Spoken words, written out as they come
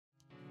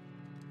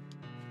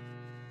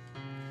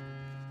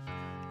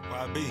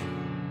YB.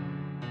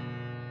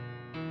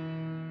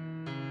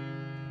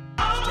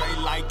 Straight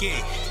like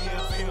it.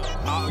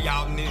 All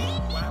y'all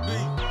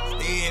niggas.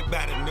 Stay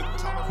better,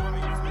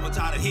 nigga. Want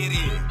y'all to hit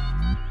it.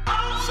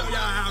 Show y'all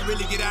how I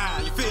really get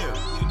out, you feel?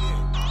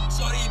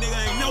 So these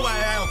niggas ain't know I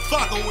am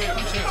fucking with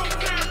them.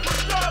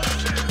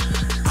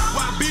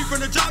 YB from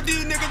the top,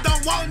 these niggas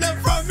don't want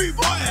nothing from me,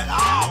 boy, at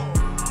all.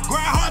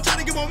 Grind hard trying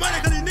to get more money,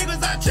 cause these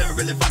niggas out here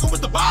really fucking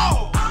with the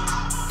ball.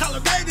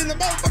 Color in the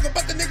motherfucker,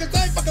 but the niggas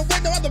ain't fucking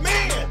with no other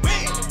man.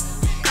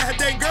 I had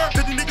that girl,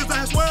 cause these niggas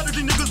I swear that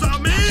these niggas are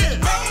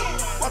men.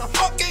 Why the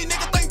fuck these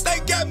niggas think they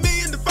got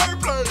me in the first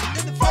place?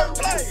 In the first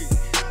place.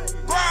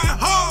 Grind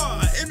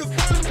hard in the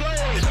first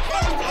place. In the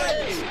first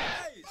place.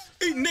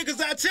 These niggas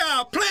out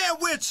here playing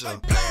with you.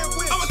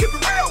 I'ma keep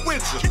it real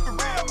with you. Keep it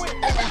real with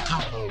you.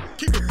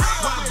 Keep it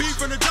real. YB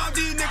from the top,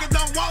 these niggas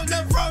don't want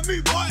nothing from me,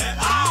 boy, at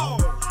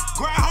all.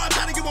 Grind hard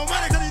trying to get more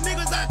money, cause these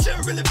niggas out here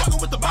really fucking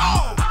with the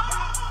ball.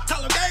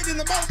 In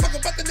the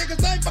motherfucker, but the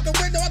niggas ain't fucking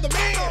with no other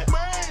man.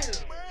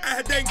 I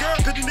had that girl,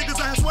 cause these niggas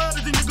I swear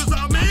that these niggas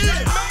are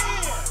men.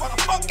 Why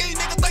the fuck these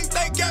niggas think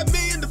they got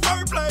me in the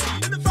first place?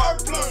 In the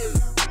first place.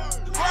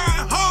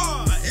 Grind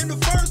hard in the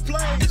first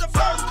place. In the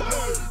first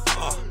place.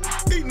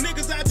 These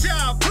niggas out here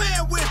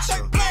playing with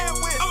you.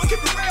 I'ma keep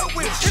it real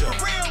with you.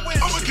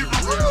 I'ma keep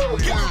it real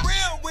with you. Keep it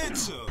real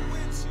with you.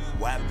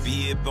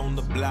 YB up on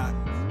the block,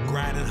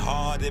 grinding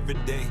hard every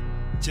day,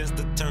 just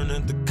to turn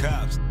into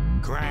cops.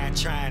 Grind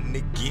trying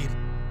to get it.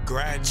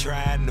 Grind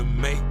trying to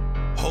make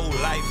whole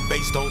life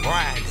based on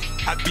grinding.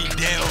 I be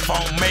damn if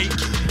I don't make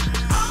it.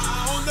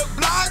 On the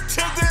block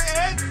till the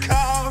end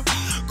come.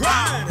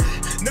 Grinding,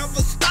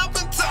 never stop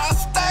until I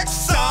stack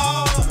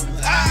some.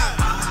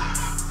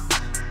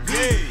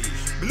 Yeah,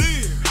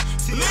 believe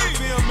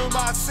me, remember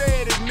I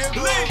said it, nigga.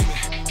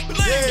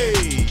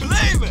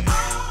 Believe me.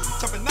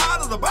 Jumping out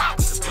of the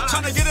box,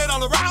 trying to get it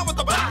all around with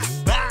the box.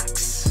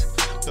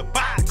 The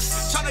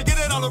box, trying to get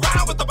it all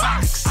around with the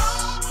box.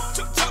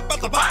 Jump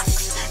out the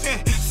box.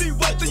 See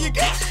what do you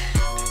get?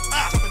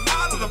 Jumping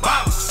out of the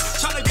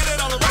box, trying to get it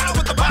all around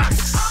with the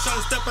box. Trying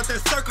to step out that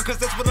circle, cause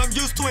that's what I'm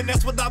used to and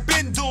that's what I've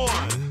been doing.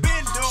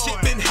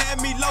 Shit been had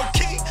me low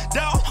key,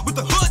 down with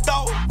the hood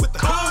though, with the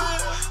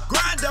hood,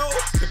 grind though,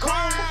 the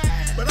crew.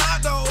 But I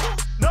don't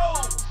know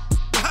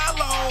how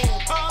long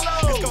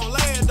it's gonna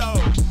land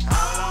though.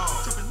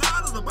 Jumping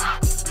out of the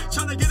box,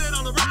 trying to get it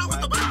all around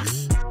with the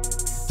box.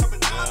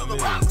 Jumping out of the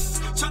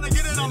box, trying to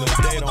get it all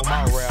around with the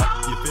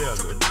box. You feel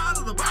me?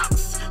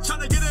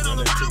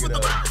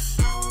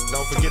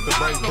 Don't forget to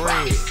break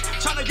bread.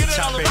 Tryna get it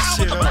all around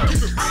with the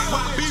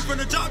YB from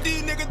the top,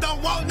 these niggas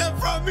don't want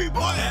nothing from me,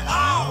 boy, at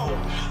all.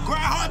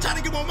 Grind hard trying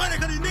to get more money,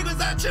 cause these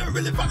niggas out here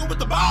really fucking with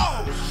the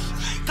ball.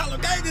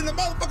 Color in the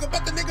motherfucker,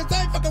 but the niggas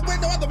ain't fucking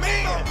with no other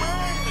man.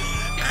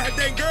 I had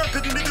that girl,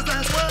 cause these niggas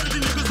I swear that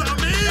these niggas are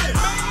men.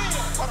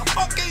 Why the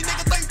fuck these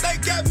niggas think they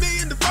got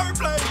me in the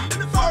first place?